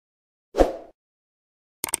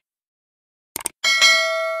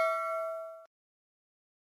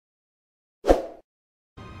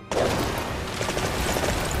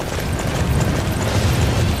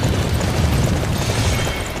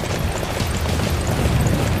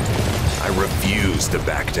refuse to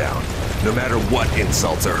back down, no matter what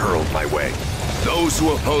insults are hurled my way. Those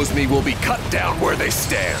who oppose me will be cut down where they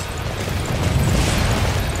stand.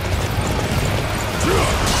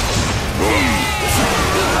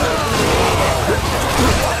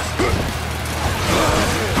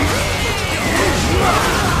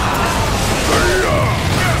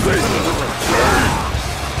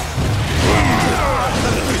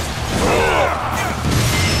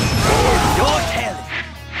 Your talent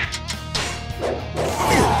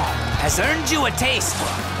has earned you a taste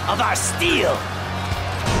of our steel.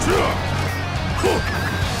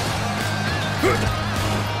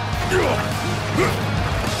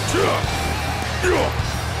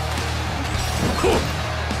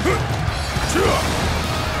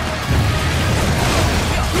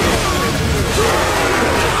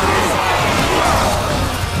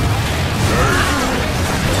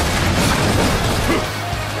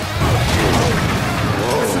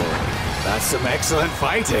 That's some excellent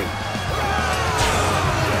fighting.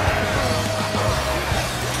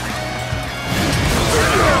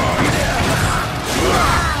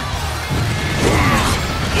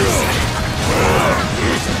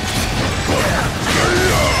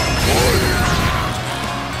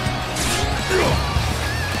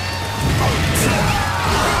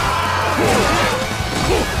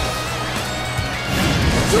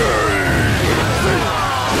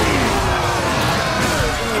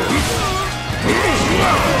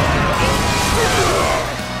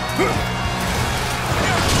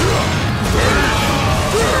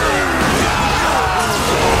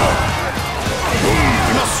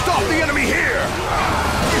 Stop the enemy here!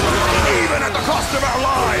 Even at the cost of our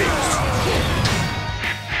lives!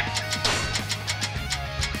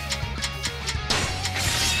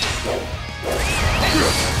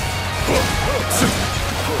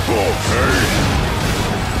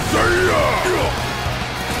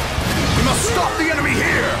 We must stop the enemy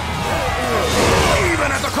here!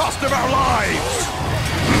 Even at the cost of our lives!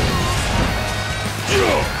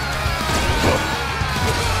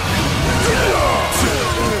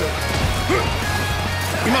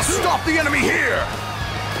 We must stop the enemy here!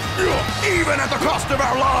 Even at the cost of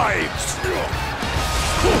our lives!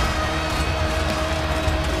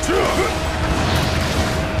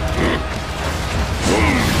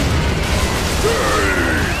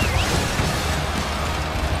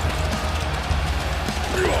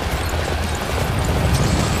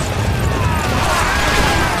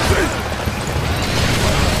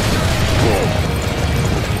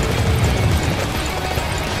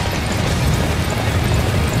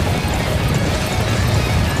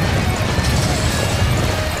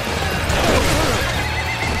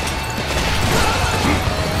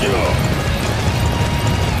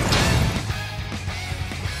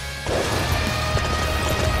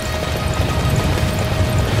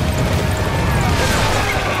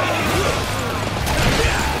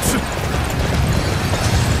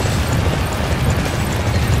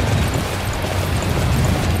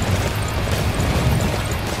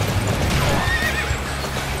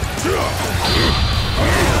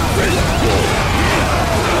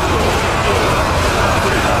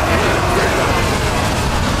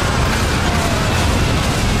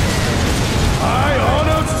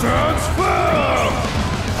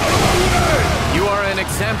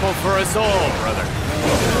 Example for us all, brother.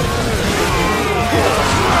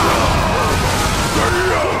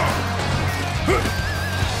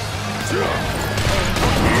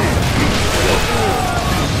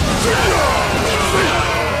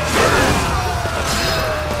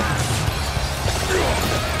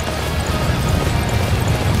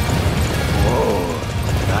 Whoa,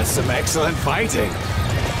 that's some excellent fighting.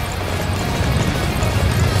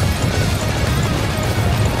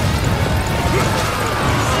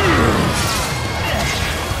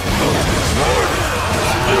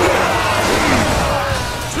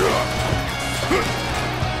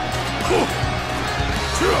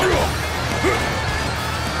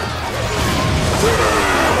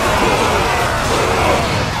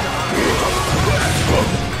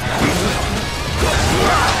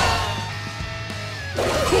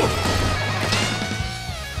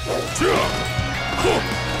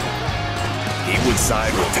 He would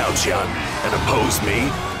side with Xuchang and oppose me?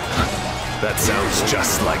 That sounds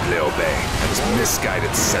just like Liu Bei and his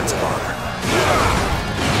misguided sense of honor.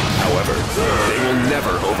 However, they will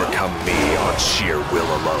never overcome me on sheer will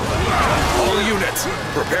alone. All units,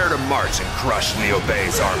 prepare to march and crush Liu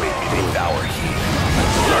Bei's army beneath our heat.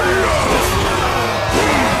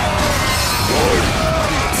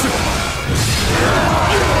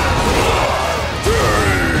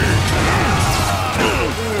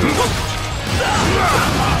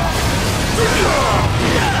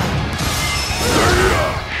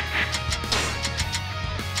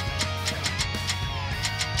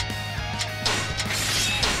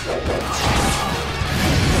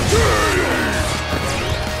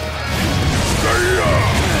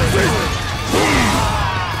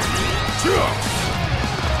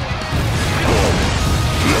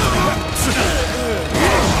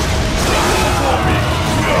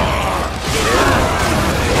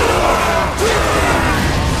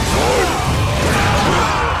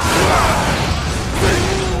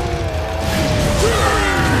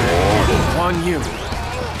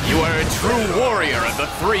 the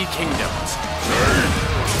Three Kingdoms.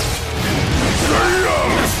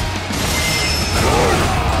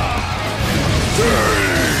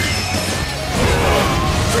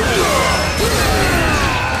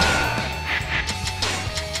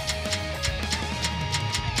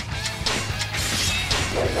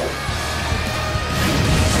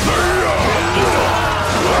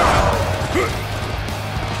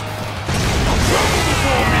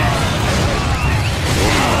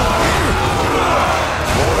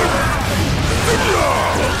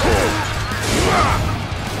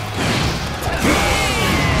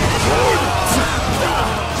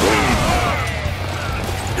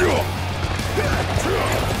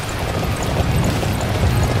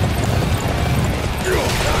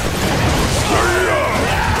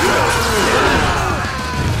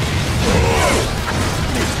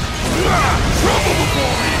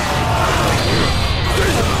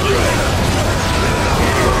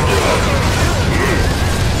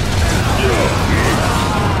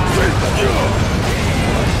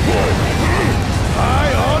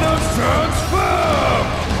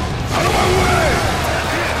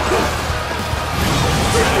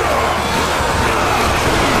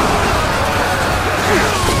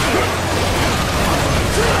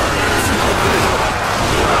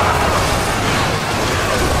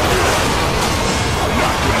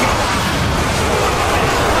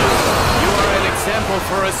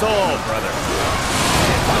 For us all, brother.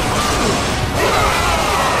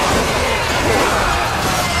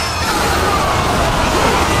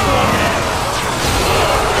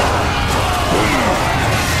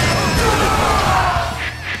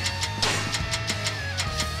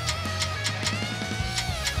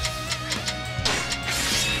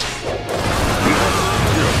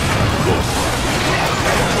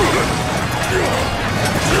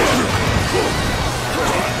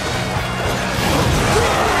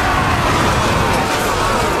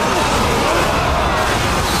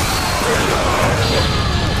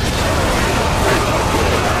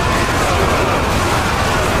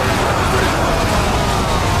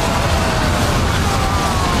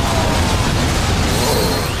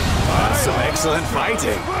 Excellent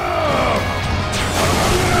fighting.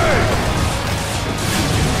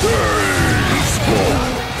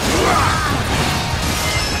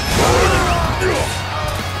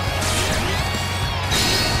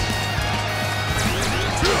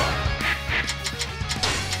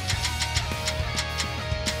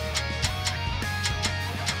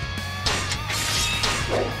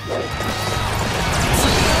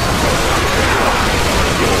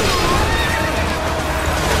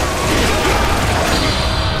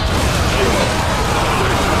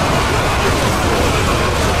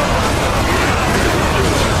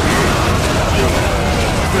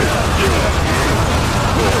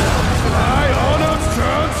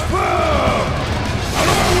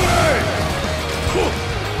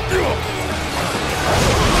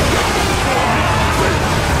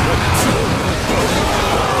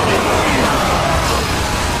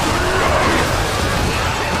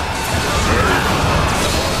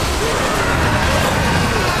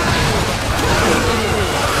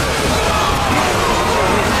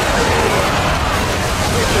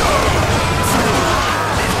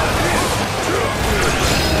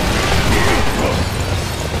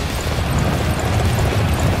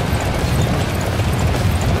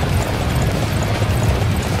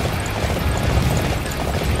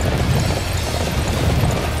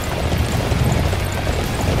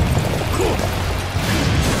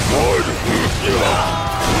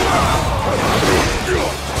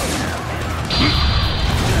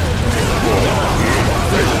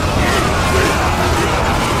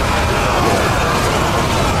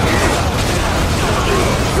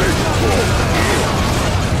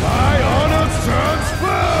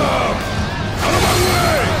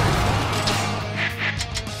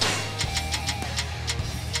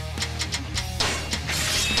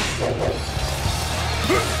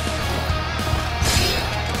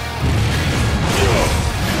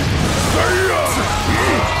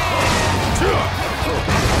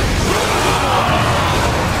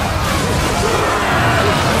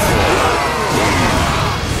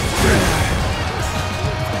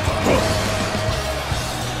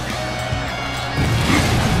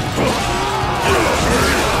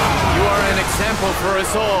 For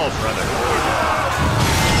us all, brother.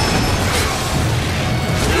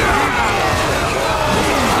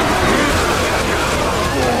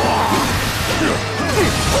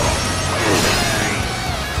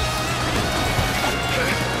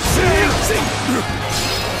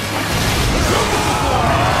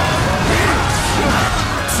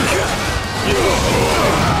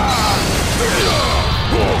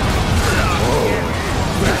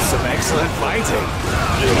 Excellent fighting.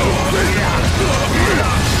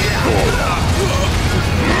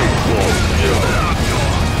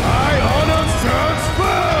 My honor stands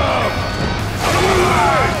firm! Out of my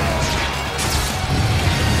way!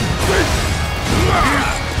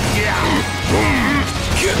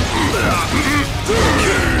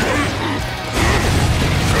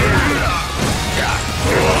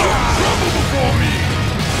 Trouble before me!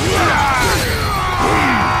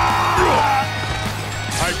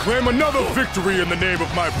 I claim another victory in the name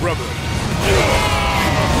of my brother.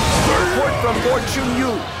 Report from Lord Guan Yu.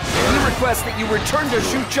 He requests that you return to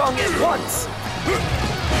Xuchang at once.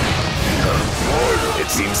 It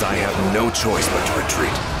seems I have no choice but to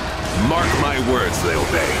retreat. Mark my words, Liu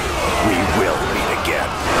Bei. We will meet again.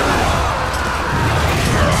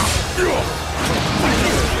 The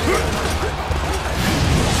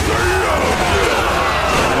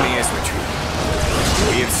enemy is retreating.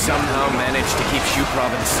 We have somehow managed to keep Shu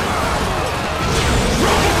Province safe.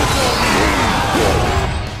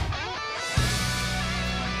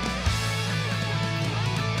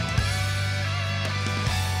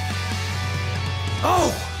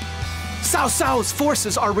 Oh! Cao Cao's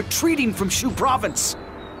forces are retreating from Shu Province.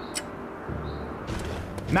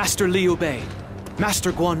 Master Liu Bei,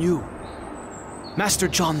 Master Guan Yu, Master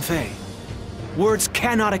Zhang Fei, words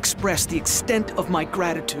cannot express the extent of my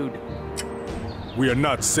gratitude. We are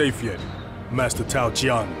not safe yet, Master Tao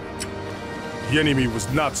Jian. The enemy was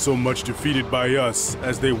not so much defeated by us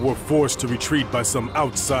as they were forced to retreat by some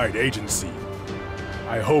outside agency.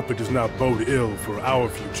 I hope it does not bode ill for our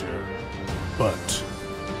future, but...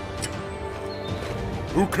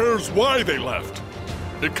 Who cares why they left?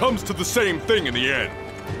 It comes to the same thing in the end.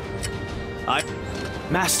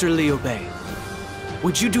 Master Liu Bei,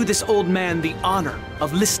 would you do this old man the honor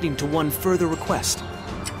of listening to one further request?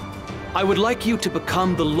 I would like you to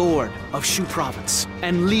become the Lord of Shu Province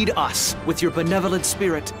and lead us with your benevolent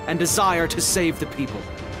spirit and desire to save the people.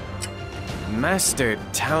 Master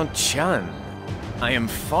Tao Jian, I am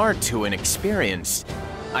far too inexperienced.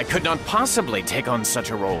 I could not possibly take on such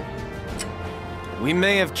a role. We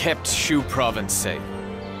may have kept Shu Province safe,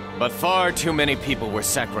 but far too many people were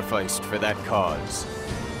sacrificed for that cause.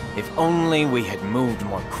 If only we had moved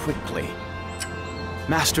more quickly.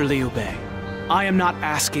 Master Liu Bei, I am not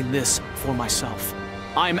asking this for myself.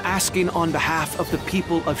 I am asking on behalf of the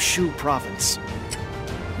people of Shu Province.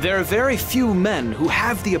 There are very few men who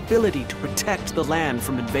have the ability to protect the land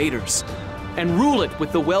from invaders and rule it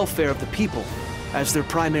with the welfare of the people as their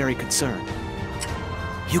primary concern.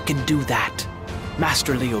 You can do that,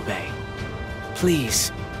 Master Liu Bei.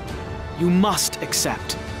 Please, you must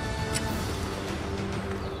accept.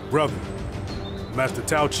 Brother, Master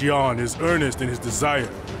Tao Jian is earnest in his desire.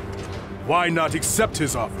 Why not accept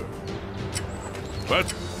his offer?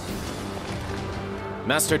 But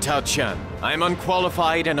Master Tao Jian, I am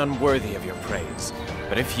unqualified and unworthy of your praise.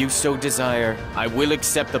 But if you so desire, I will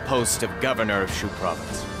accept the post of Governor of Shu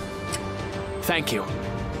Province. Thank you.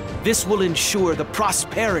 This will ensure the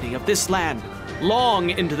prosperity of this land long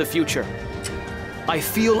into the future. I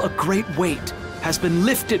feel a great weight has been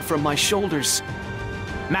lifted from my shoulders.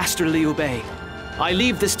 Master Liu Bei, I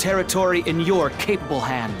leave this territory in your capable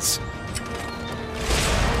hands.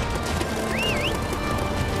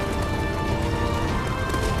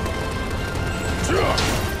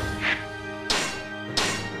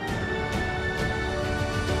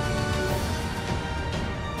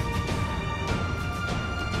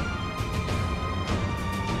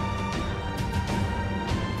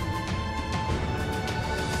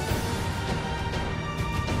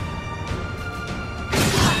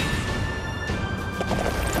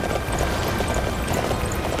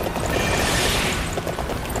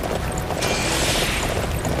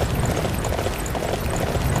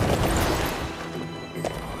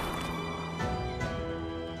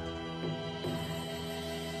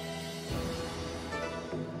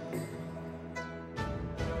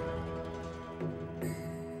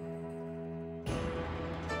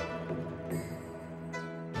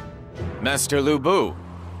 Master Lu Bu,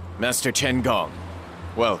 Master Chen Gong,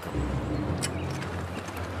 welcome.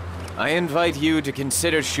 I invite you to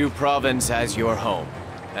consider Shu Province as your home,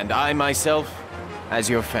 and I myself as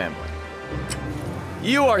your family.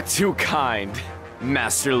 You are too kind,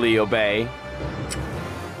 Master Liu Bei.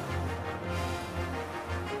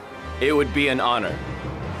 It would be an honor.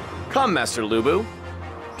 Come, Master Lu Bu.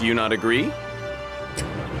 Do you not agree?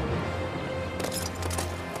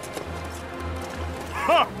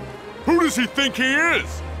 ha! Who does he think he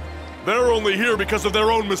is? They're only here because of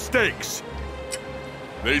their own mistakes.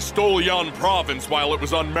 They stole Yan Province while it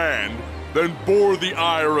was unmanned, then bore the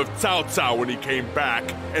ire of Cao Cao when he came back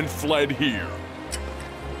and fled here.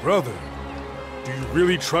 Brother, do you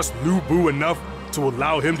really trust Liu Bei enough to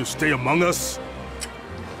allow him to stay among us?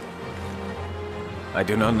 I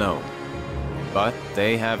do not know. But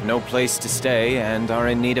they have no place to stay and are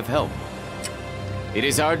in need of help. It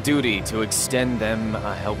is our duty to extend them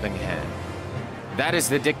a helping hand. That is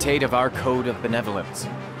the dictate of our code of benevolence.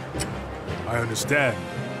 I understand.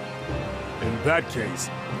 In that case,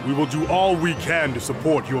 we will do all we can to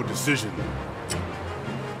support your decision.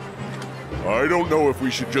 I don't know if we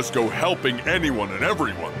should just go helping anyone and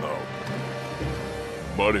everyone, though.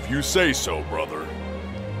 But if you say so, brother,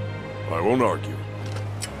 I won't argue.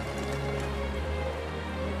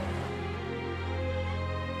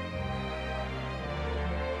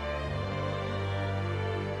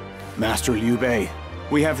 Master Liu Bei,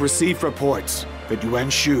 we have received reports that Yuan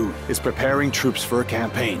Shu is preparing troops for a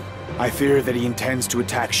campaign. I fear that he intends to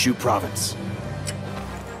attack Shu province.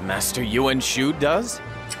 Master Yuan Shu does?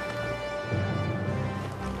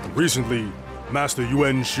 Recently, Master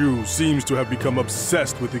Yuan Shu seems to have become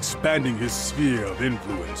obsessed with expanding his sphere of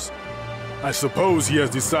influence. I suppose he has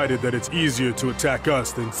decided that it's easier to attack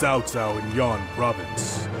us than Cao Cao in Yan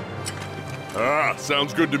province. Ah,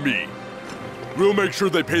 sounds good to me. We'll make sure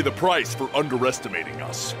they pay the price for underestimating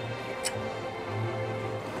us.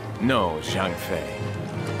 No, Zhang Fei.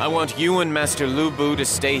 I want you and Master Liu Bei to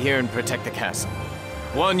stay here and protect the castle.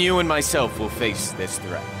 Guan Yu and myself will face this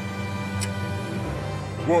threat.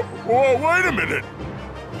 Whoa, wait a minute!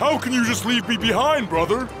 How can you just leave me behind,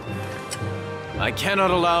 brother? I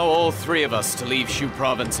cannot allow all three of us to leave Shu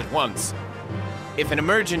province at once. If an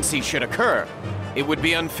emergency should occur, it would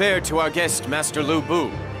be unfair to our guest, Master Liu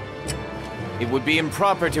Bei. It would be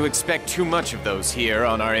improper to expect too much of those here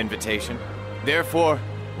on our invitation. Therefore,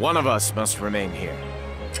 one of us must remain here.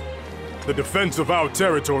 The defense of our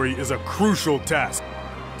territory is a crucial task.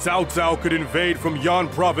 Cao Cao could invade from Yan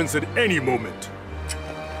province at any moment.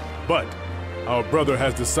 But our brother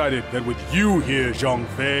has decided that with you here, Zhang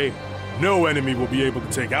Fei, no enemy will be able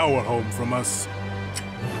to take our home from us.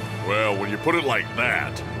 Well, when you put it like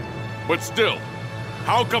that. But still,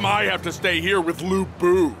 how come I have to stay here with Liu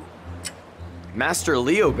Bei? Master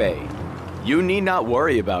Liu Bei, you need not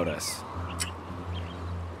worry about us.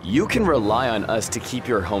 You can rely on us to keep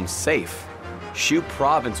your home safe. Shu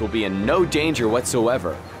province will be in no danger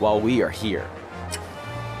whatsoever while we are here.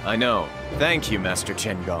 I know. Thank you, Master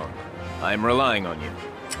Chen Gong. I am relying on you.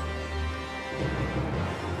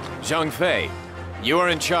 Zhang Fei, you are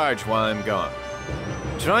in charge while I'm gone.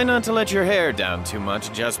 Try not to let your hair down too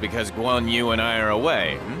much just because Guan Yu and I are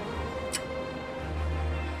away,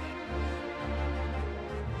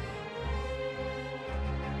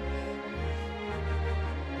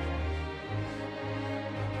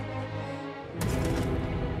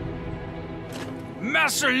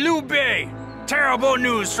 Master Liu Bei! Terrible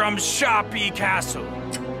news from Xiapi Castle.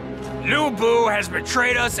 Liu Bei has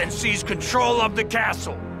betrayed us and seized control of the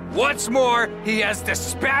castle. What's more, he has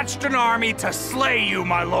dispatched an army to slay you,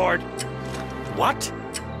 my lord. What?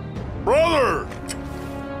 Brother!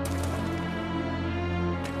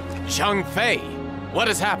 Zhang Fei, what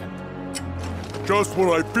has happened? Just what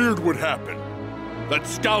I feared would happen. That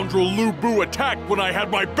scoundrel Liu Bei attacked when I had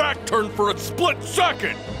my back turned for a split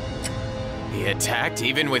second! He attacked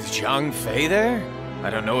even with Zhang Fei there? I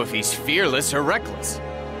don't know if he's fearless or reckless.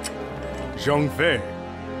 Zhang Fei,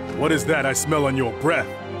 what is that I smell on your breath?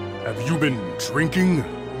 Have you been drinking?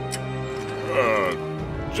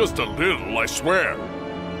 Just a little, I swear.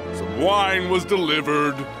 Some wine was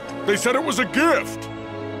delivered. They said it was a gift.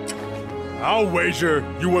 I'll wager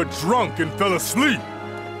you were drunk and fell asleep.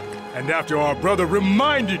 And after our brother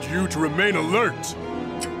reminded you to remain alert.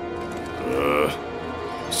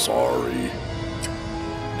 Sorry.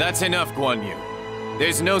 That's enough, Guan Yu.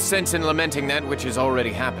 There's no sense in lamenting that which has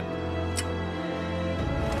already happened.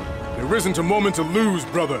 There isn't a moment to lose,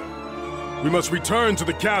 brother. We must return to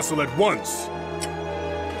the castle at once.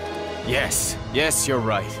 Yes, you're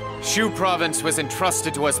right. Shu province was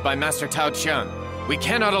entrusted to us by Master Tao Qian. We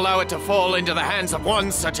cannot allow it to fall into the hands of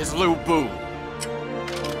one such as Liu Bei.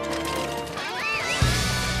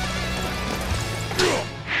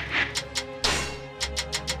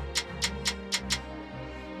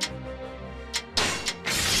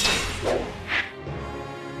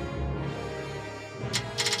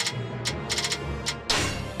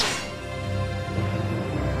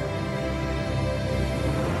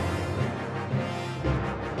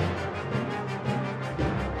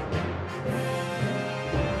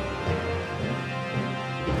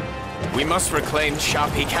 We must reclaim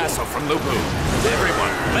Xiapi Castle from Liu Bei.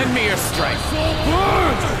 Everyone, lend me your strength.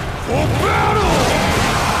 For battle!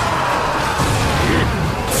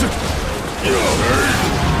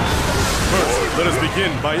 First, let us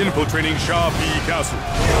begin by infiltrating Xiapi Castle.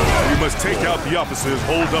 We must take out the officers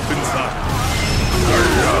holed up inside.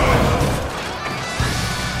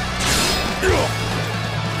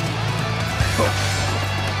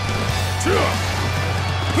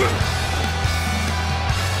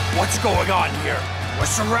 What's going on here? We're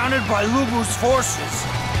surrounded by Liu Bei's forces.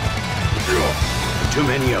 Too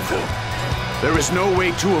many of them. There is no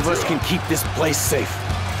way two of us can keep this place safe.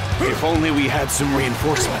 If only we had some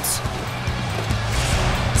reinforcements.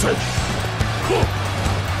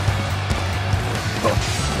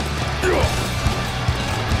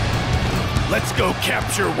 Let's go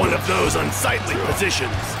capture one of those unsightly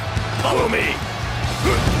positions. Follow me.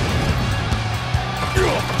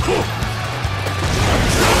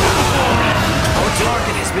 Our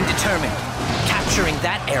target has been determined. Capturing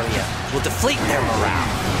that area will deflate their morale.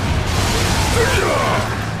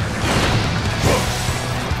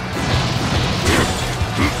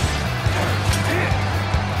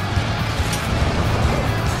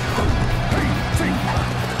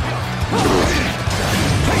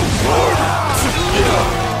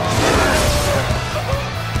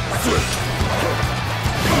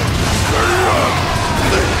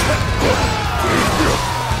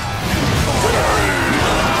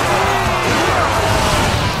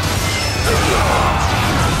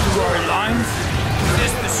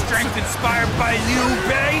 Inspired by Liu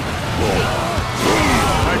Bei?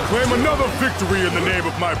 I claim another victory in the name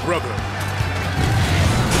of my brother.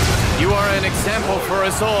 You are an example for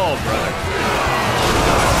us all, brother.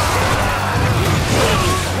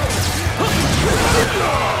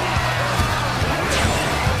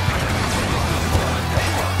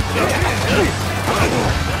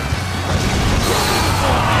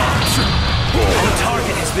 Our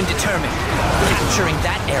target has been determined. Capturing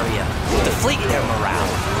that area will deflate their morale.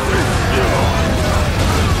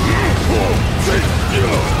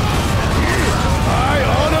 I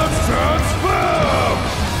honor transfer!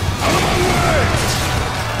 Out of my way!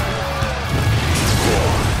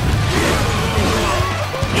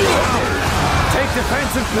 Take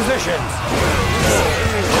defensive positions!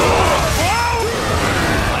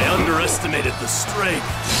 I underestimated the strength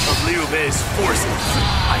of Liu Bei's forces.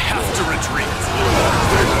 I have to retreat.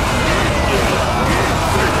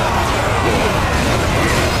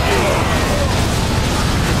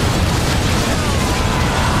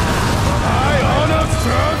 I honor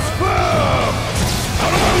transfer!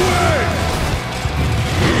 Out of my way!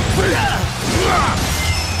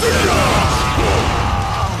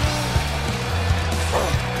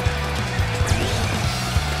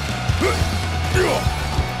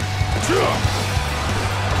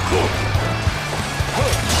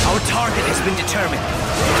 Our target has been determined.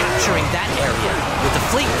 Capturing that area will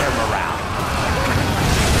deflate their morale.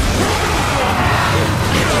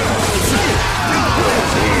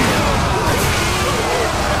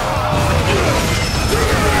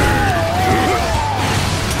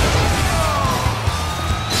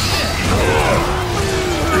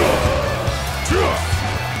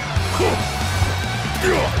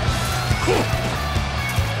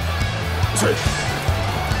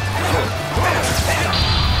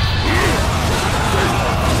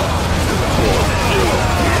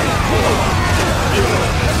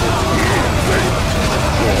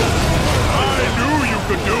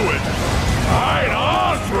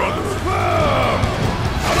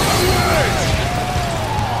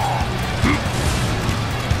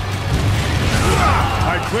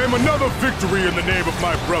 Claim another victory in the name of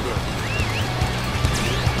my brother.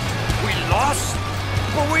 We lost,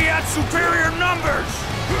 but we had superior numbers!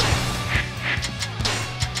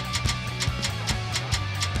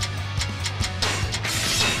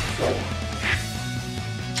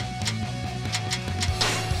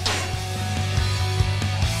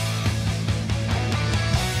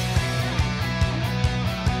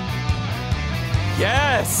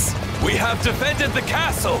 Yes! We have defended the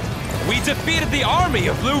castle! We defeated the army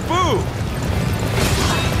of Liu Bei!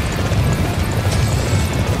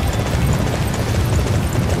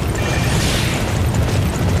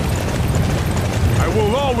 I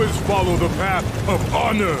will always follow the path of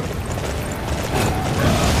honor!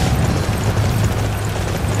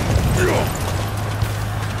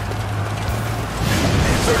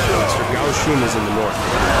 Master Gao Xun is in the north,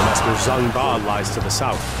 and Master Zhang Ba lies to the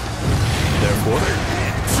south. Therefore,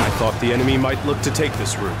 I thought the enemy might look to take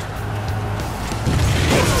this route.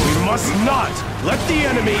 We must not let the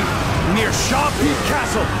enemy near Xiapi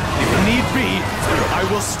Castle. If need be, I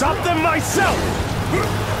will stop them myself!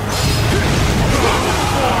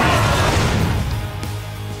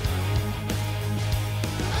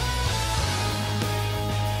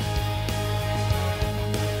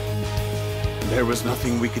 There was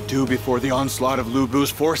nothing we could do before the onslaught of Liu Bei's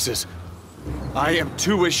forces. I am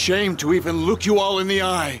too ashamed to even look you all in the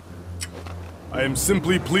eye. I am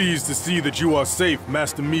simply pleased to see that you are safe,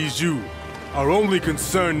 Master Mi Zhu. Our only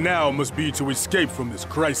concern now must be to escape from this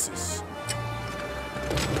crisis.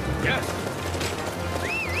 Yes.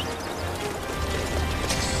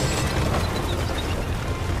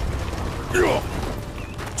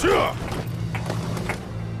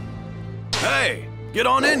 Hey, get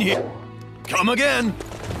on in here. Come again.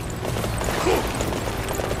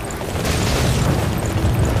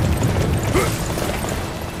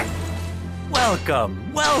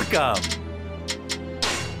 Welcome, welcome!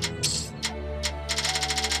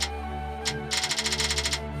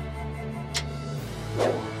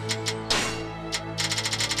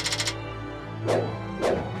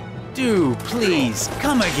 Do please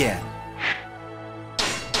come again.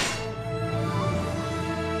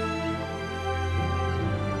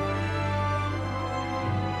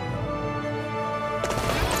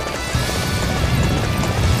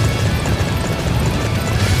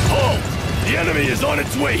 The enemy is on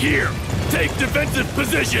its way here! Take defensive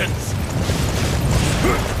positions!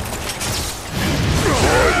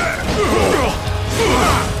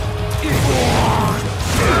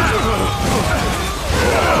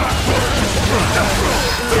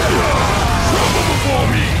 Trouble before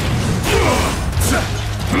me!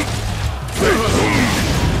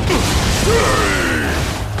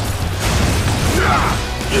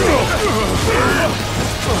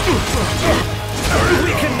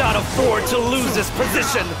 We cannot afford to lose this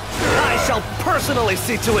position! I shall personally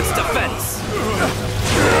see to its defense!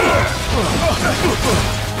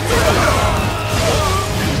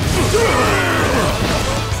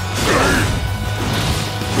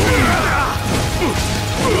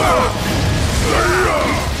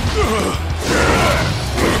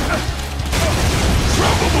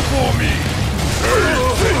 Trouble before me!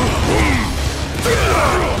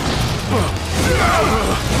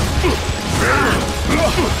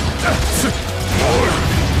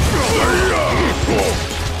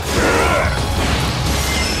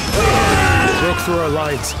 Broke through our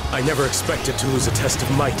lines. I never expected to lose a test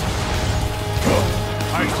of might.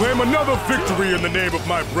 I claim another victory in the name of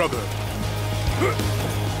my brother.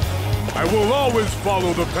 I will always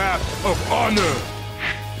follow the path of honor.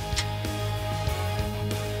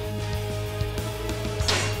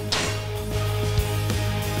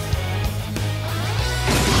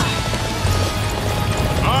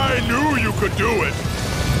 I knew you could do it!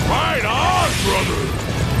 Right on, brother!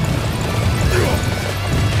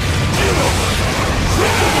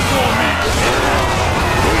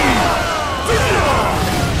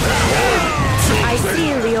 I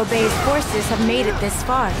see Liu Bei's forces have made it this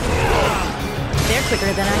far. They're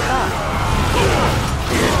quicker than I thought.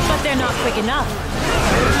 But they're not quick enough.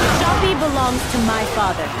 Xiapi belongs to my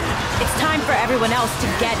father. It's time for everyone else to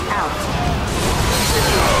get out.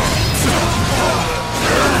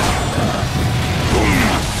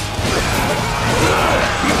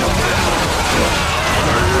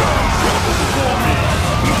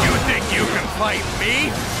 You think you can fight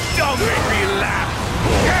me? Don't make me laugh!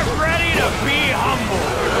 Get ready to be humble!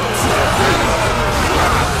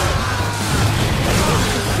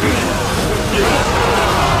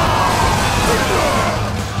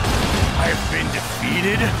 I've been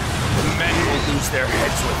defeated. Men will lose their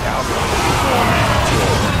heads without me.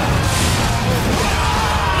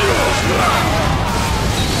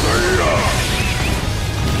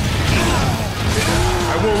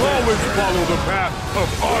 I will always follow the path of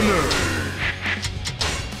honor.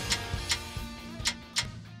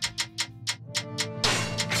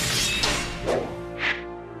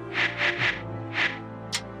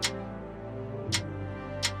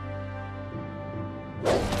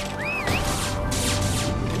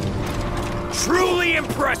 Truly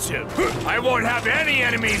impressive! I won't have any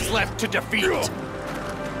enemies left to defeat!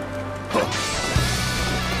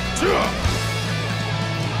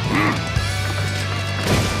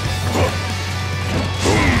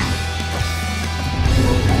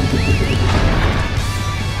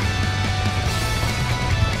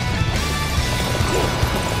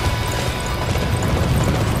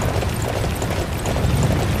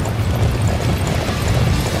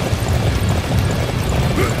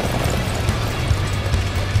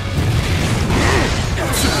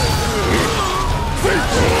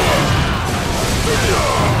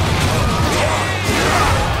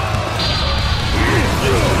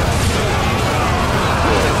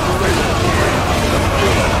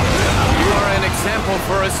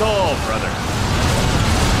 For us all, brother.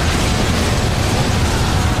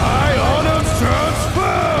 I honor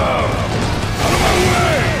transfer! Out of my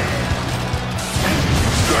way!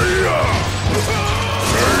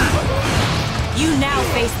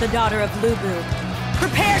 the daughter of Lu Bu.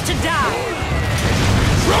 Prepare to die!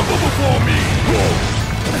 Tremble before me!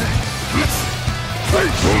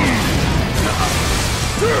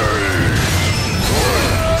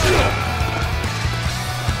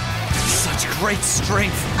 Such great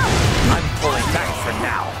strength. I'm pulling back for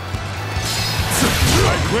now.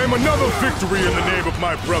 I claim another victory in the name of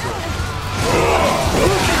my brother.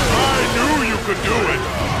 I knew you could do it!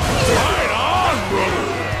 Fight on,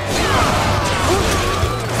 brother!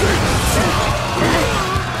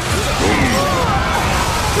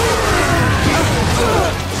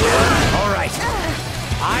 All right.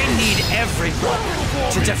 I need everyone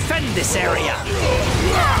to defend this area.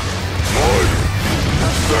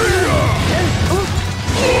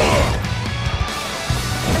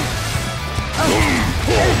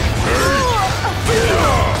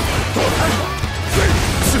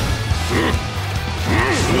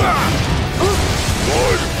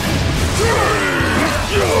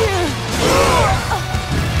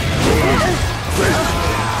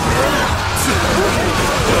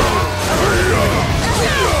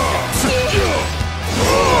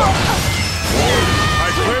 I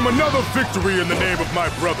claim another victory in the name of my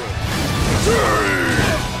brother.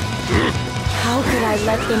 How could I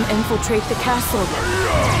let them infiltrate the castle?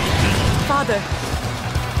 Father,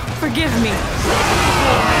 forgive me.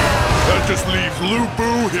 That just leaves Lu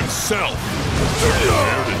Bu himself.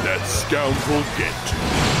 Where did that scoundrel get to?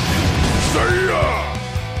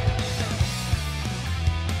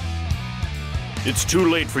 It's too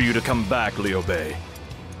late for you to come back, Liu Bei.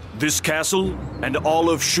 This castle and all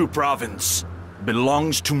of Shu Province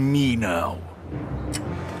belongs to me now.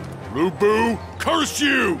 Lu Bu, curse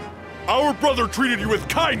you! Our brother treated you with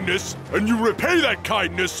kindness, and you repay that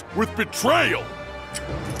kindness with betrayal!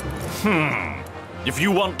 If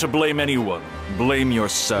you want to blame anyone, blame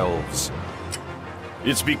yourselves.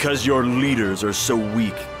 It's because your leaders are so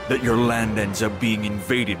weak that your land ends up being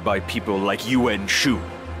invaded by people like Yuan Shu.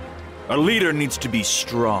 A leader needs to be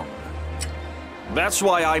strong. That's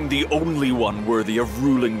why I'm the only one worthy of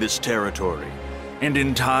ruling this territory. And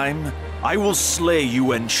in time, I will slay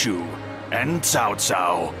Yuan Shu and Cao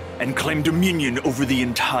Cao and claim dominion over the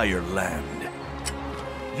entire land.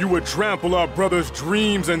 You would trample our brother's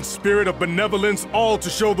dreams and spirit of benevolence, all to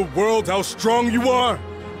show the world how strong you are?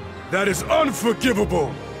 That is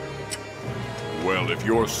unforgivable! Well, if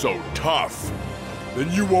you're so tough,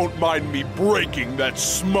 then you won't mind me breaking that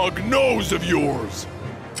smug nose of yours!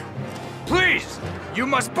 Please! You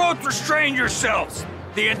must both restrain yourselves!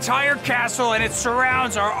 The entire castle and its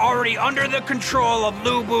surrounds are already under the control of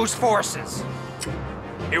Lu Bu's forces.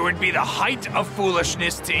 It would be the height of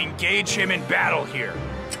foolishness to engage him in battle here.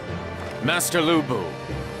 Master Lu Bu,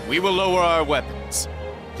 we will lower our weapons.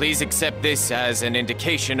 Please accept this as an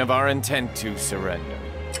indication of our intent to surrender.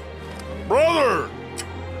 Brother!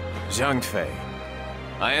 Zhang Fei,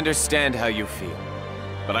 I understand how you feel,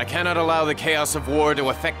 but I cannot allow the chaos of war to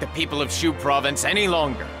affect the people of Shu Province any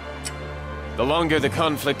longer. The longer the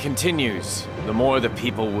conflict continues, the more the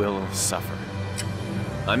people will suffer.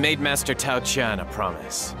 I made Master Tao Qian a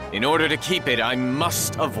promise. In order to keep it, I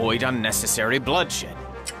must avoid unnecessary bloodshed.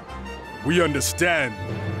 We understand,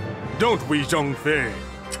 don't we, Zhang Fei?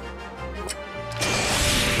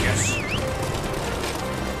 Yes.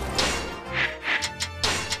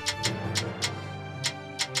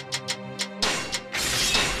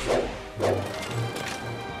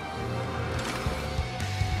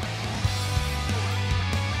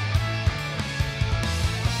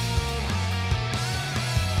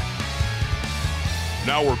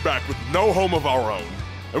 Now we're back with no home of our own.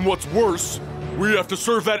 And what's worse, we have to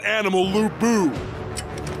serve that animal Lu Bu.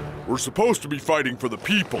 We're supposed to be fighting for the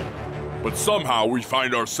people, but somehow we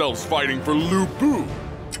find ourselves fighting for Lu Bu.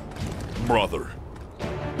 Brother,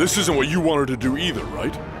 this isn't what you wanted to do either,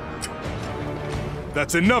 right?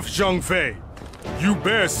 That's enough, Zhang Fei. You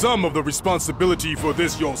bear some of the responsibility for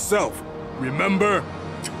this yourself, remember?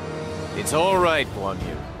 It's all right, Guan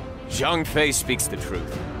Yu. Zhang Fei speaks the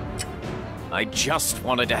truth. I just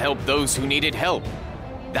wanted to help those who needed help.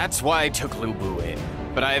 That's why I took Lu Bu in.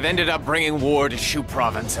 But I have ended up bringing war to Shu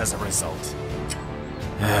Province as a result.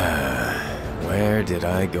 Where did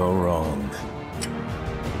I go wrong?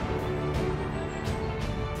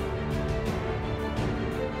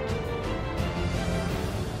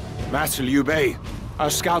 Master Liu Bei, our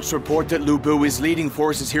scouts report that Lu Bu is leading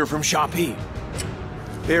forces here from Xiapi.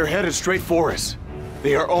 They are headed straight for us.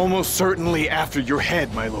 They are almost certainly after your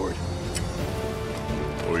head, my lord.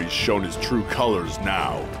 Oh, he's shown his true colors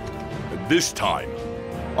now. And this time,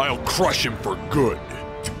 I'll crush him for good.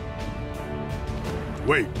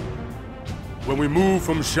 Wait. When we moved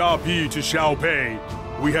from Xiapi to Xiaopei,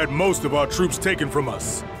 we had most of our troops taken from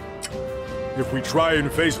us. If we try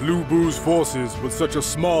and face Lu Bu's forces with such a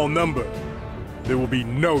small number, there will be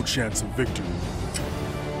no chance of victory.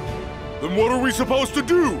 Then what are we supposed to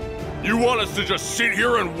do? You want us to just sit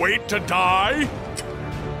here and wait to die?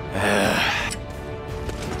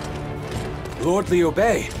 Lord Liu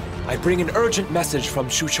Bei, I bring an urgent message from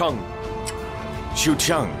Xuchang.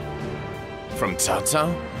 Xuchang? From Cao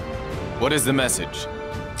Cao? What is the message?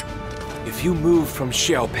 If you move from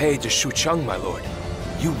Xiaopei to Xuchang, my lord,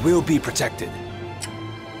 you will be protected.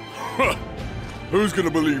 Who's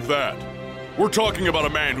gonna believe that? We're talking about a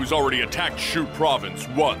man who's already attacked Shu province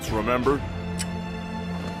once, remember?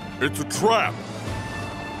 It's a trap.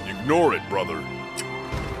 Ignore it, brother.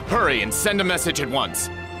 Hurry and send a message at once.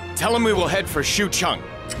 Tell him we will head for Xuchang.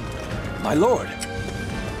 My lord.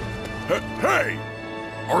 Hey!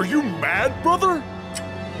 Are you mad, brother?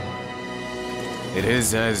 It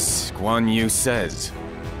is as Guan Yu says.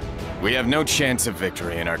 We have no chance of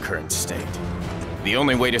victory in our current state. The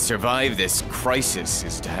only way to survive this crisis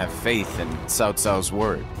is to have faith in Cao Cao's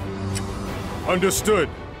word. Understood.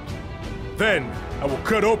 Then, I will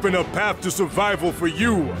cut open a path to survival for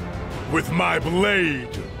you with my blade.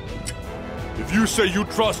 If you say you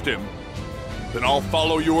trust him, then I'll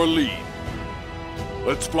follow your lead.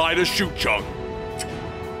 Let's fly to Xuchang.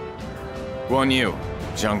 Guan Yu,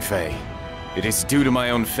 Zhang Fei, it is due to my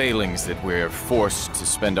own failings that we're forced to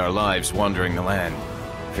spend our lives wandering the land.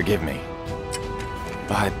 Forgive me.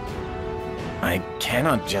 But I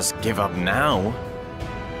cannot just give up now.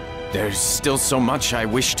 There's still so much I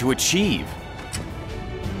wish to achieve.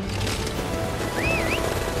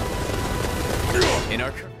 In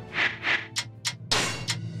our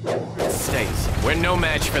state, we're no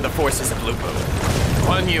match for the forces of Lu Bu.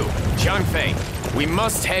 Guan Yu, Zhang Fei, we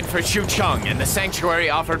must head for Xuchang and the sanctuary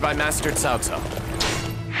offered by Master Cao Cao.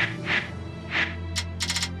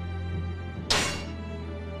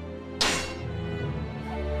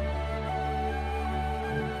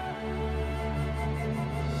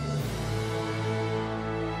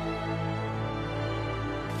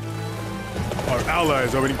 Our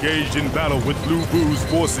allies are engaged in battle with Lu Bu's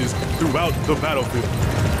forces throughout the battlefield.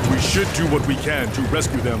 We should do what we can to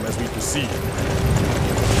rescue them as we proceed.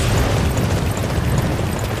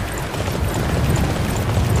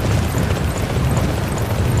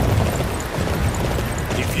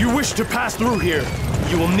 If you wish to pass through here,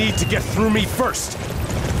 you will need to get through me first.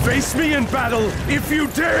 Face me in battle if you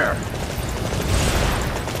dare!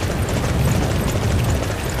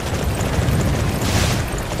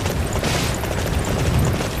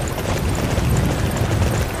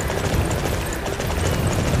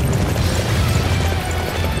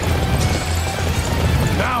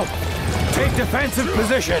 Now, take defensive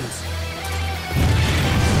positions.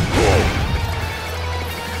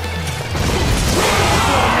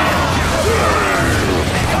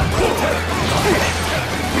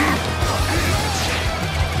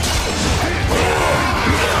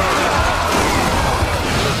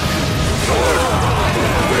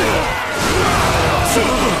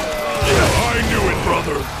 I knew it,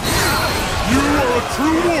 brother. You are a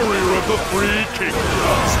true warrior of the Three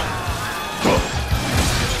Kingdoms.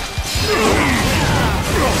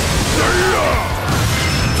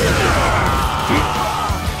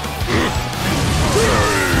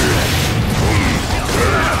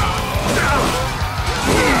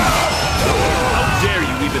 How dare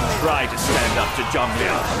you even try to stand up to Zhang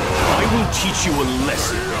Liao? I will teach you a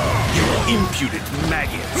lesson, you impudent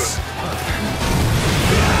maggots.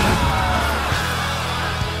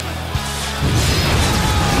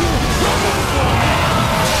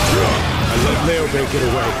 I let Liu Bei get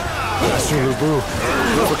away. Master Lu Bu,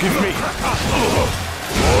 forgive me.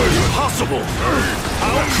 Impossible!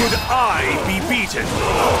 How could I be beaten?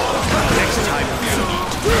 Next time we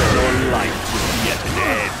meet, your life will be at an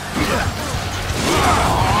end.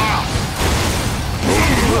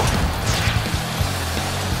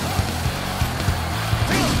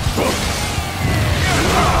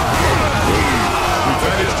 We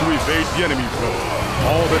managed to evade the enemy, brother.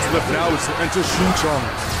 All that's left now is to enter Xuchang.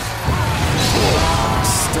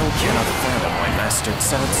 Still cannot fathom why Master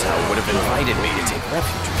Cao Cao would have invited me to take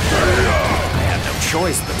refuge. I had no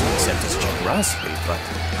choice but to accept his generosity, but...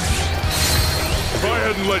 If I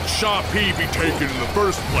hadn't let Xiapi be taken in the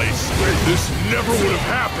first place, this never would have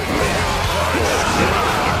happened.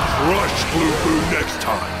 I'd crush Lu Bu next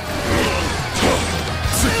time.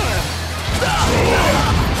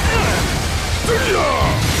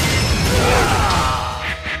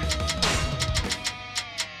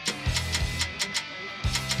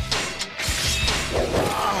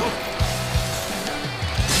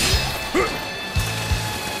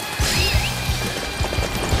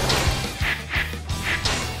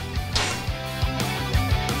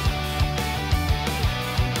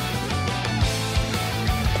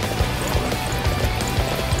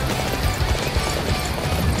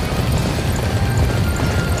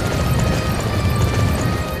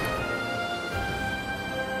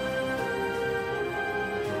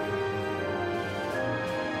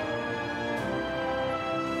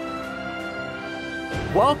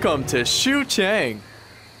 Welcome to Xuchang.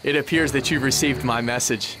 It appears that you've received my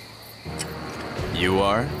message. You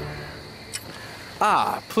are?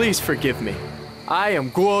 Ah, please forgive me. I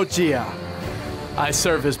am Guo Jia. I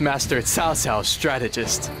serve as Master Cao Cao's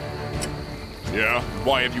strategist. Yeah?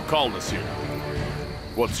 Why have you called us here?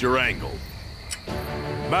 What's your angle?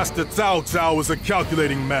 Master Cao Cao is a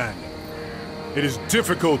calculating man. It is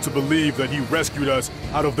difficult to believe that he rescued us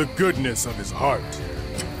out of the goodness of his heart.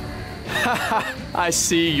 I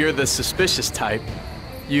see you're the suspicious type.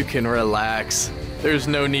 You can relax. There's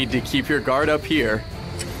no need to keep your guard up here.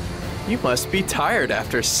 You must be tired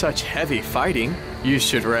after such heavy fighting. You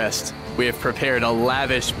should rest. We have prepared a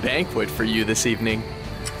lavish banquet for you this evening.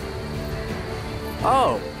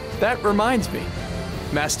 Oh, that reminds me.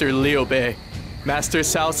 Master Liu Bei, Master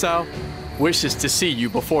Cao Cao, wishes to see you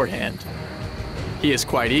beforehand. He is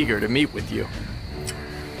quite eager to meet with you.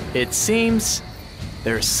 It seems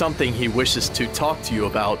there's something he wishes to talk to you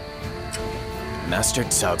about. Master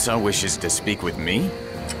Cao Cao wishes to speak with me?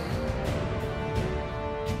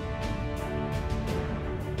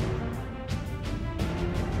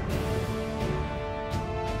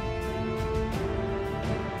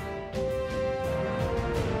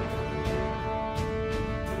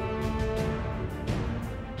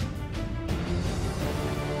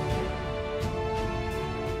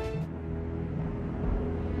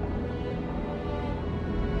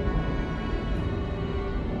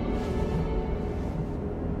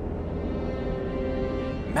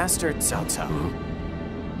 Master Cao Cao,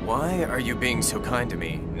 why are you being so kind to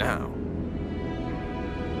me now?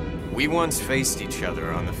 We once faced each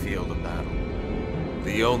other on the field of battle.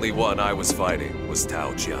 The only one I was fighting was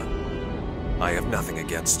Tao Jian. I have nothing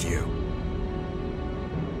against you.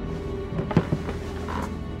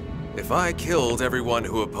 If I killed everyone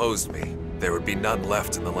who opposed me, there would be none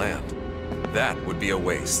left in the land. That would be a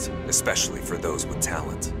waste, especially for those with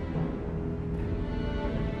talent.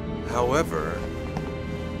 However,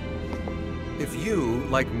 if you,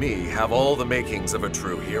 like me, have all the makings of a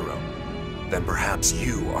true hero, then perhaps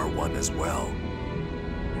you are one as well.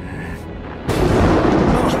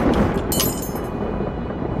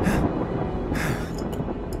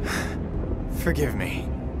 Forgive me.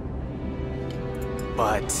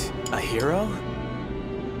 But a hero?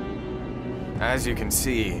 As you can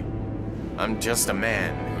see, I'm just a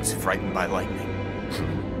man who's frightened by lightning.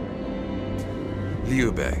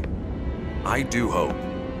 Liu Bei, I do hope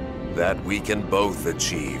that we can both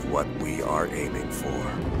achieve what we are aiming for.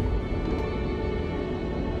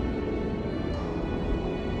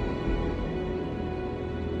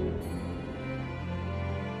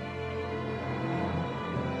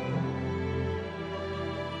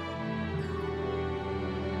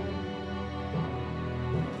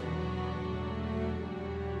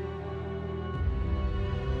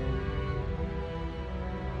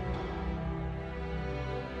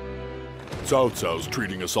 Cao Cao's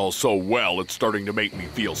treating us all so well, it's starting to make me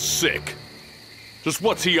feel sick. Just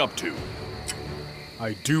what's he up to?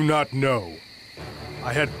 I do not know.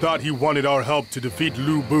 I had thought he wanted our help to defeat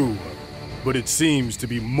Lu Bu, but it seems to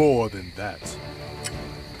be more than that.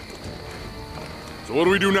 So what do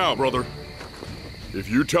we do now, brother? If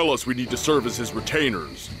you tell us we need to serve as his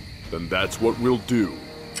retainers, then that's what we'll do.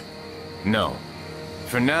 No.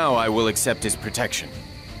 For now, I will accept his protection,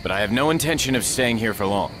 but I have no intention of staying here for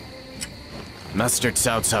long. Master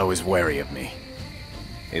Cao Cao is wary of me.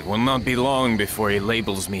 It will not be long before he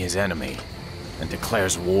labels me his enemy and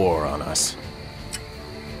declares war on us.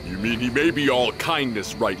 You mean he may be all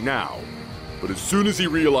kindness right now, but as soon as he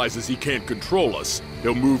realizes he can't control us,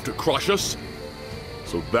 he'll move to crush us?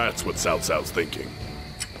 So that's what Cao Cao's thinking.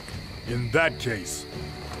 In that case,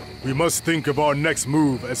 we must think of our next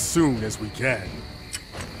move as soon as we can.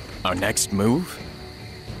 Our next move?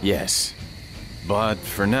 Yes. But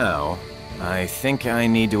for now, I think I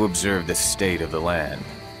need to observe the state of the land.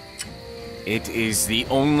 It is the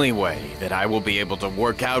only way that I will be able to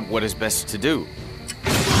work out what is best to do.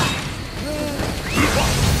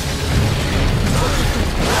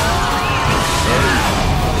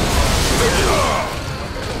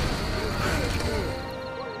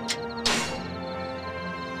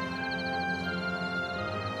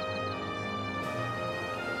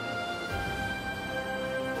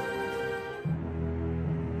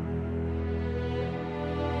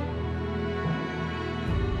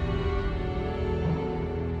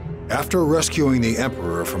 After rescuing the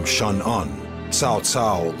Emperor from Shan'an, Cao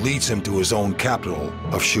Cao leads him to his own capital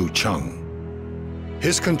of Xuchang.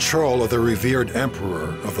 His control of the revered Emperor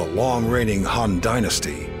of the long-reigning Han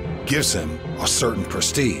Dynasty gives him a certain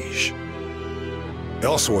prestige.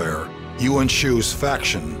 Elsewhere, Yuan Shu's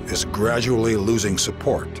faction is gradually losing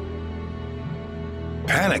support.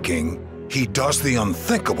 Panicking, he does the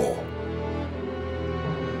unthinkable.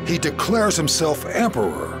 He declares himself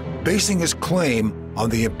emperor, basing his claim on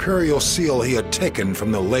the imperial seal he had taken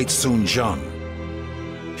from the late Sun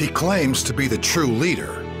Jian. He claims to be the true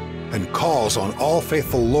leader and calls on all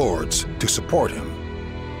faithful lords to support him.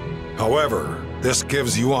 However, this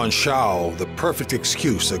gives Yuan Shao the perfect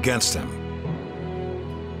excuse against him.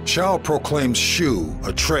 Shao proclaims Shu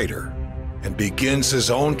a traitor and begins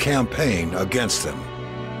his own campaign against him.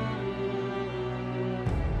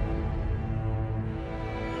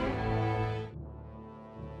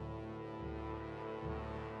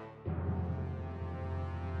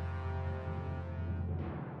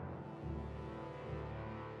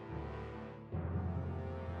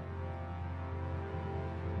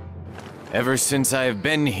 Ever since I have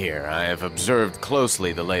been here, I have observed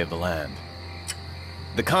closely the lay of the land.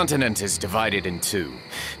 The continent is divided in two,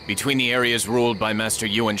 between the areas ruled by Master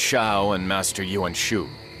Yuan Shao and Master Yuan Shu.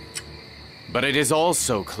 But it is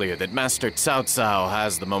also clear that Master Cao Cao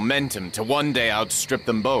has the momentum to one day outstrip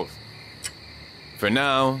them both. For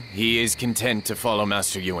now, he is content to follow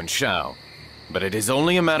Master Yuan Shao, but it is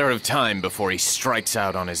only a matter of time before he strikes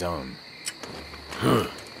out on his own.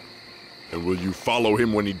 And will you follow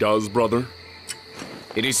him when he does, brother?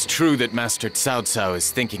 It is true that Master Cao Cao is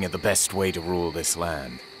thinking of the best way to rule this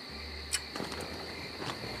land.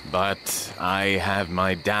 But I have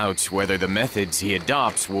my doubts whether the methods he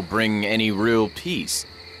adopts will bring any real peace.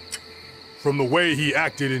 From the way he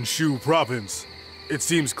acted in Shu province, it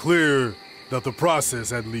seems clear that the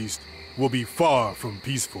process, at least, will be far from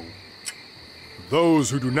peaceful. Those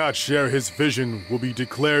who do not share his vision will be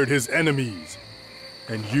declared his enemies.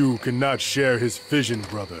 And you cannot share his vision,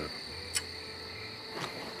 brother.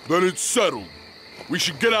 Then it's settled. We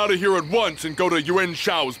should get out of here at once and go to Yuan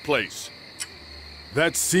Shao's place.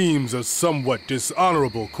 That seems a somewhat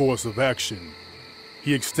dishonorable course of action.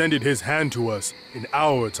 He extended his hand to us in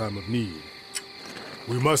our time of need.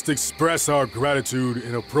 We must express our gratitude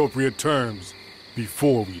in appropriate terms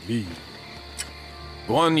before we leave.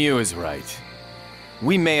 Guan Yu is right.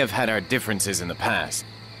 We may have had our differences in the past,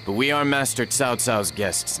 but we are Master Cao Cao's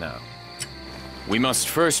guests now. We must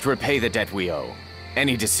first repay the debt we owe.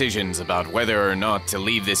 Any decisions about whether or not to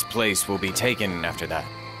leave this place will be taken after that.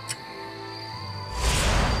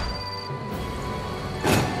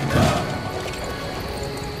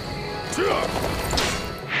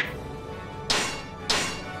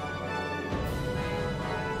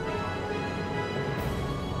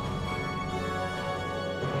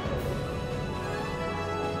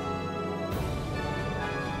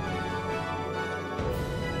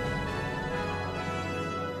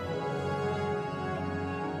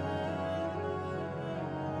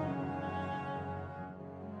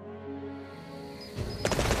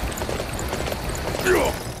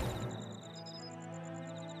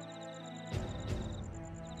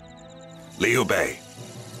 Liu Bei,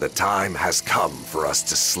 the time has come for us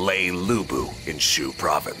to slay Lu Bu in Shu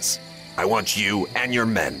province. I want you and your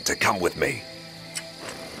men to come with me.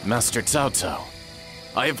 Master Cao Cao,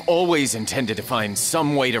 I have always intended to find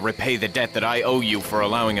some way to repay the debt that I owe you for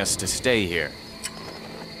allowing us to stay here.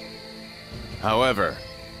 However,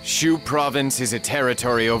 Shu province is a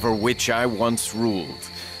territory over which I once ruled.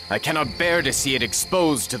 I cannot bear to see it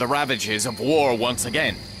exposed to the ravages of war once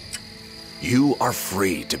again. You are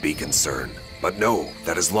free to be concerned, but know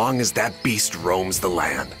that as long as that beast roams the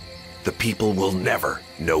land, the people will never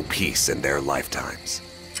know peace in their lifetimes.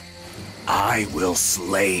 I will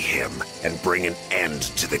slay him and bring an end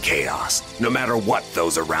to the chaos, no matter what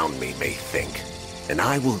those around me may think. And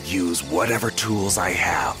I will use whatever tools I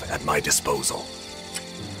have at my disposal.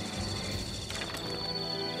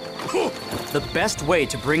 The best way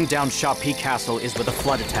to bring down Xiapi Castle is with a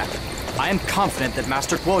flood attack. I am confident that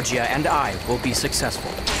Master Guojia and I will be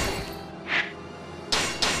successful.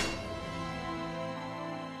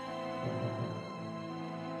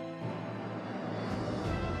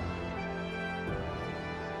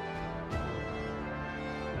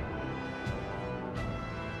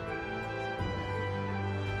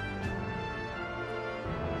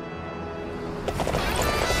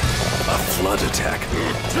 A flood attack.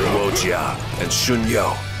 Guojia and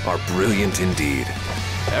Shunyo are brilliant indeed.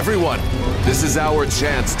 Everyone, this is our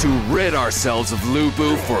chance to rid ourselves of Lu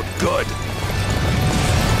Bu for good.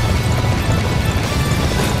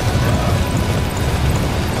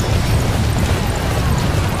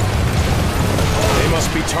 They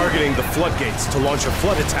must be targeting the floodgates to launch a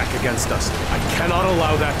flood attack against us. I cannot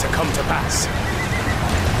allow that to come to pass.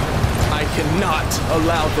 I cannot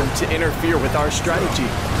allow them to interfere with our strategy.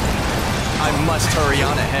 I must hurry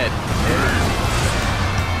on ahead.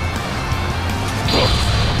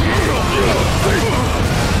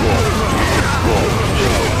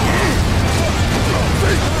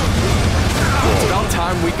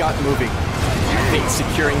 got moving. I think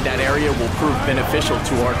securing that area will prove beneficial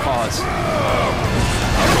to our cause.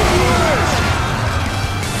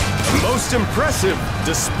 Most impressive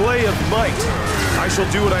display of might. I shall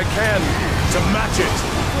do what I can to match it.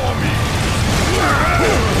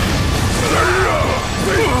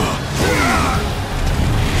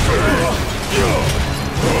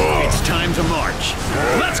 It's time to march.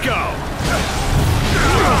 Let's go!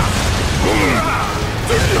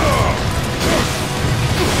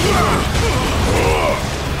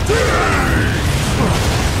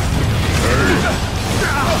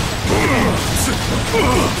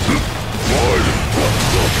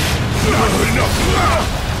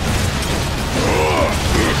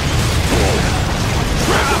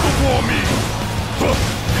 Before me!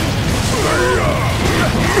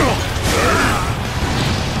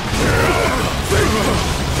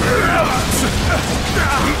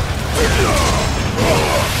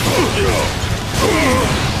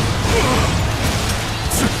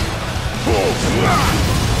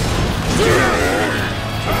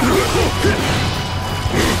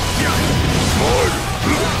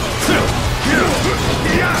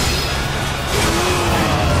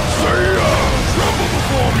 Tremble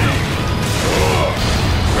before me!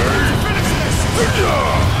 Finish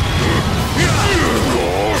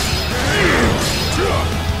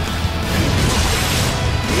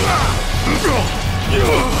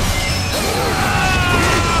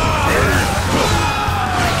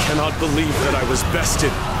I cannot believe that I was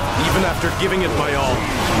bested, even after giving it my all.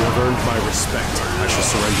 You have earned my respect. I shall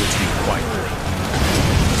surrender to you quietly.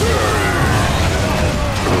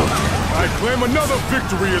 I claim another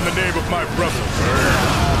victory in the name of my brother.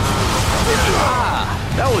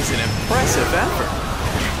 That was an impressive effort.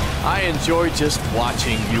 I enjoy just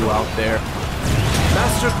watching you out there.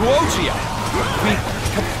 Master Guojia! We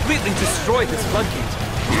completely destroyed this floodgate.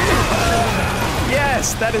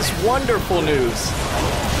 Yes, that is wonderful news.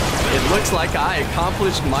 It looks like I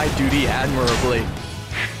accomplished my duty admirably.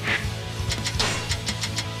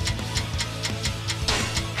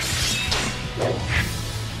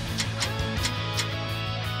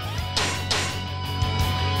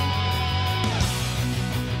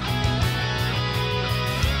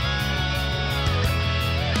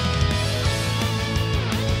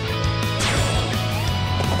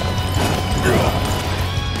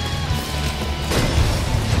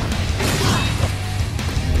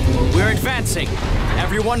 Advancing.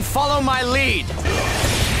 Everyone follow my lead.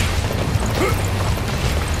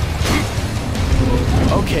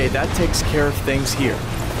 Okay, that takes care of things here.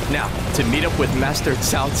 Now, to meet up with Master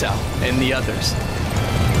Cao Cao and the others.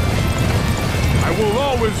 I will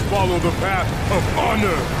always follow the path of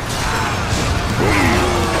honor.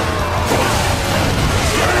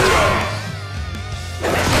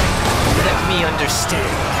 Let me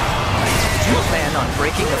understand. You plan on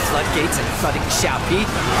breaking the floodgates and flooding Xiapi?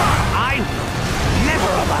 I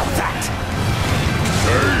never allow that!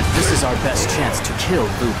 This is our best chance to kill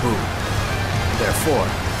Lu Bu. Therefore,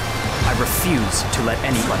 I refuse to let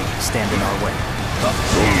anybody stand in our way.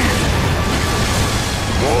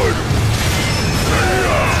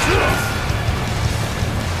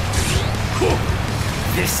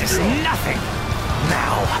 This is nothing!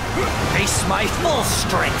 Now, face my full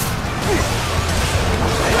strength!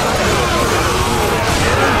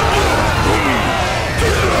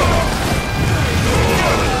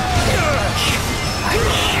 I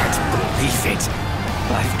can't believe it.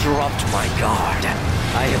 I've dropped my guard.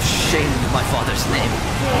 I have shamed my father's name.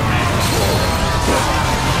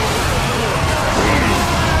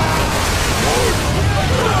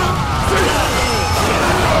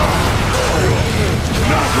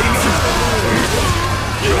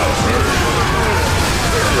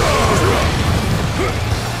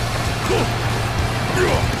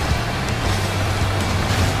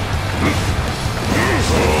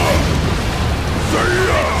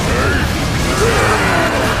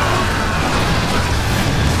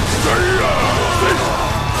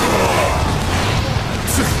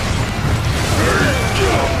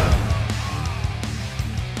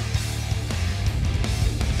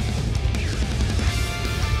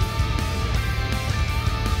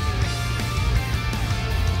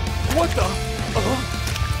 What the?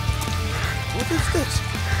 What is this?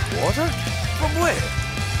 Water? From where?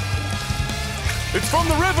 It's from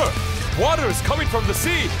the river! Water is coming from the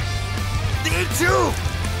sea! They too!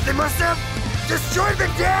 They must have destroyed the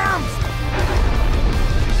dams!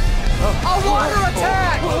 A water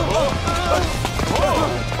attack!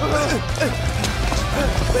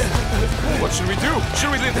 What should we do?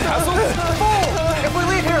 Should we leave the castle? If we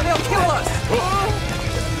leave here, they'll kill us!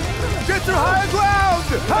 Get to higher ground!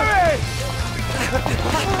 Hurry!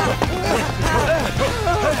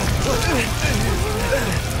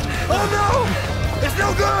 Oh no! It's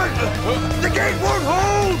no good! The gate won't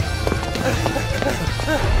hold!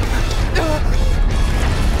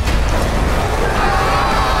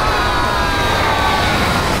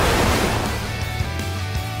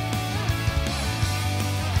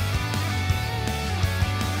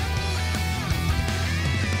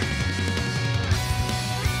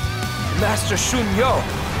 Master Shun Yo,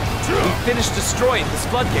 we finished destroying this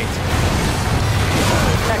floodgate.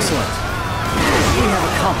 Excellent. We have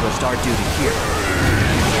accomplished our duty here.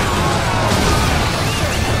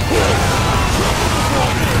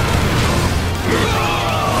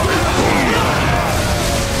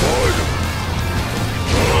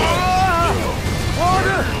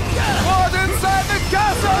 Order! Order inside the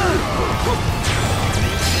castle!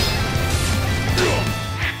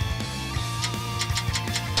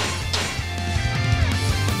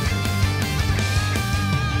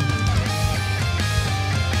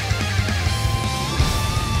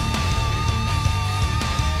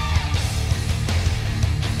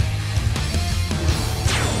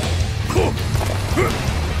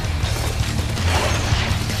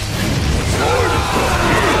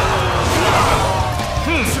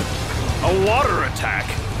 A water attack?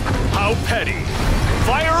 How petty.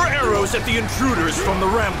 Fire arrows at the intruders from the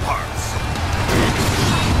ramparts.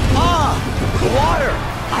 Ah! Water!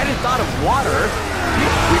 I hadn't thought of water.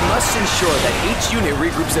 We must ensure that each unit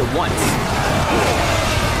regroups at once.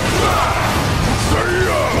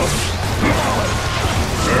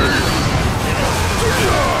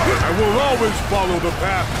 I will always follow the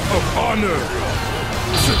path of honor.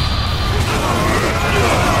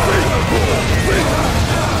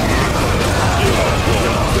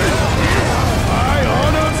 I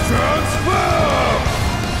honor transfer!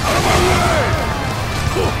 Out of my way!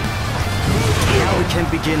 Now we can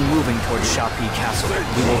begin moving towards Xiapi Castle.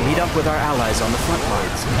 We will meet up with our allies on the front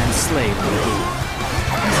lines and slay Liu Bu.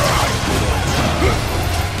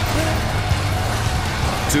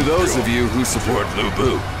 To those of you who support Liu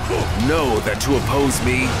Bu, know that to oppose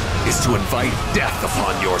me is to invite death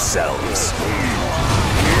upon yourselves.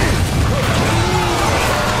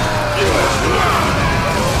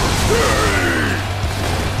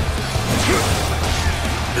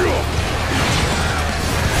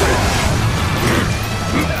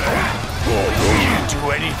 We can't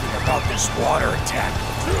do anything about this water attack.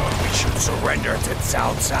 We should surrender to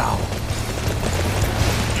Cao Cao.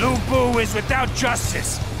 Liu Bu is without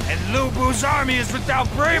justice, and Liu Bu's army is without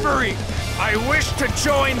bravery. I wish to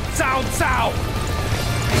join Cao Cao.